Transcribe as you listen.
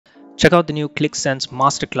Check out the new Qliksense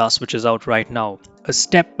masterclass, which is out right now. A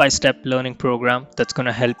step-by-step learning program that's going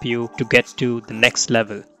to help you to get to the next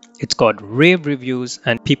level. It's got rave reviews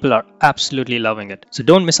and people are absolutely loving it. So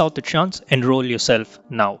don't miss out the chance. Enroll yourself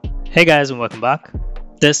now. Hey guys, and welcome back.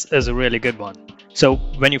 This is a really good one. So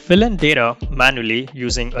when you fill in data manually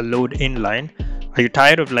using a load in line, are you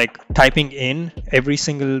tired of typing in every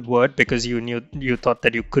single word because you thought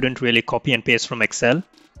that you couldn't really copy and paste from Excel?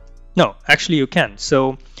 No, actually you can.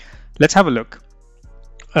 So let's have a look.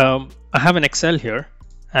 I have an Excel here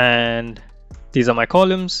and these are my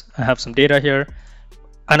columns. I have some data here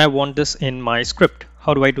and I want this in my script.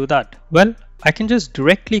 How do I do that? Well, I can just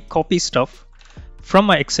directly copy stuff from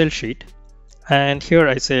my Excel sheet, and here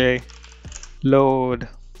I say load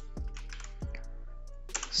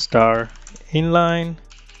star inline,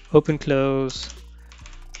 open close,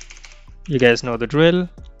 you guys know the drill,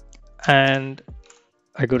 and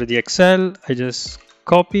I go to the Excel, I just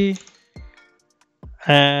copy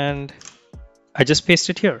and I just paste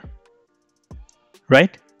it here,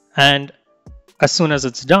 right? And as soon as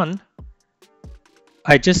it's done,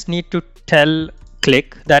 I just need to tell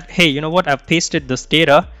Qlik that, hey, you know what, I've pasted this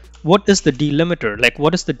data. What is the delimiter?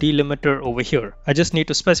 What is the delimiter over here? I just need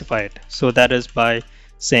to specify it. So that is by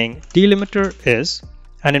saying delimiter is,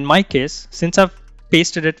 and in my case, since I've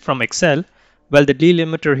pasted it from Excel, well, the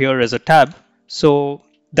delimiter here is a tab. So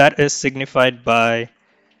that is signified by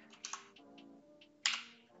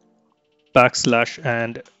backslash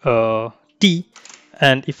and T.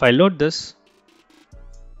 And if I load this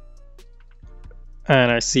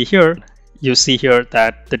and I see here, you see here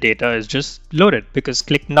that the data is just loaded because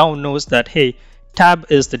Qlik now knows that, hey, tab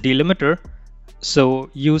is the delimiter. So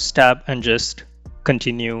use tab and just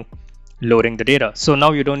continue loading the data. So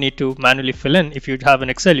now you don't need to manually fill in. If you have an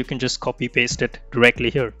Excel, you can just copy paste it directly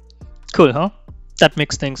here. Cool, huh? That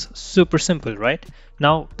makes things super simple, right?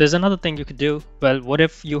 Now there's another thing you could do. Well, what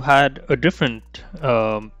if you had a different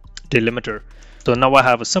delimiter? So now I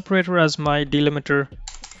have a separator as my delimiter,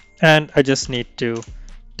 and I just need to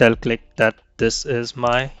tell Qlik that this is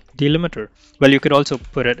my delimiter. Well, you could also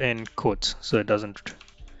put it in quotes, so it doesn't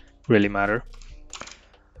really matter.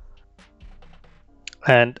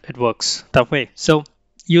 And it works that way. So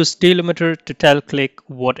use delimiter to tell Qlik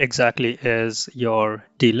what exactly is your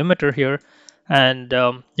delimiter here. And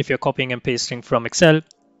if you're copying and pasting from Excel,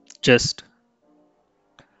 just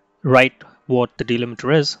write what the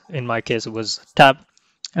delimiter is. In my case, it was tab.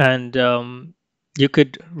 And you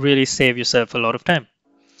could really save yourself a lot of time.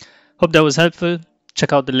 Hope that was helpful.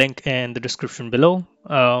 Check out the link in the description below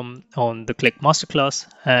on the Qlik masterclass.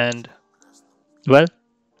 And well,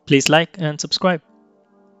 please like and subscribe.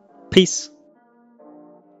 Peace.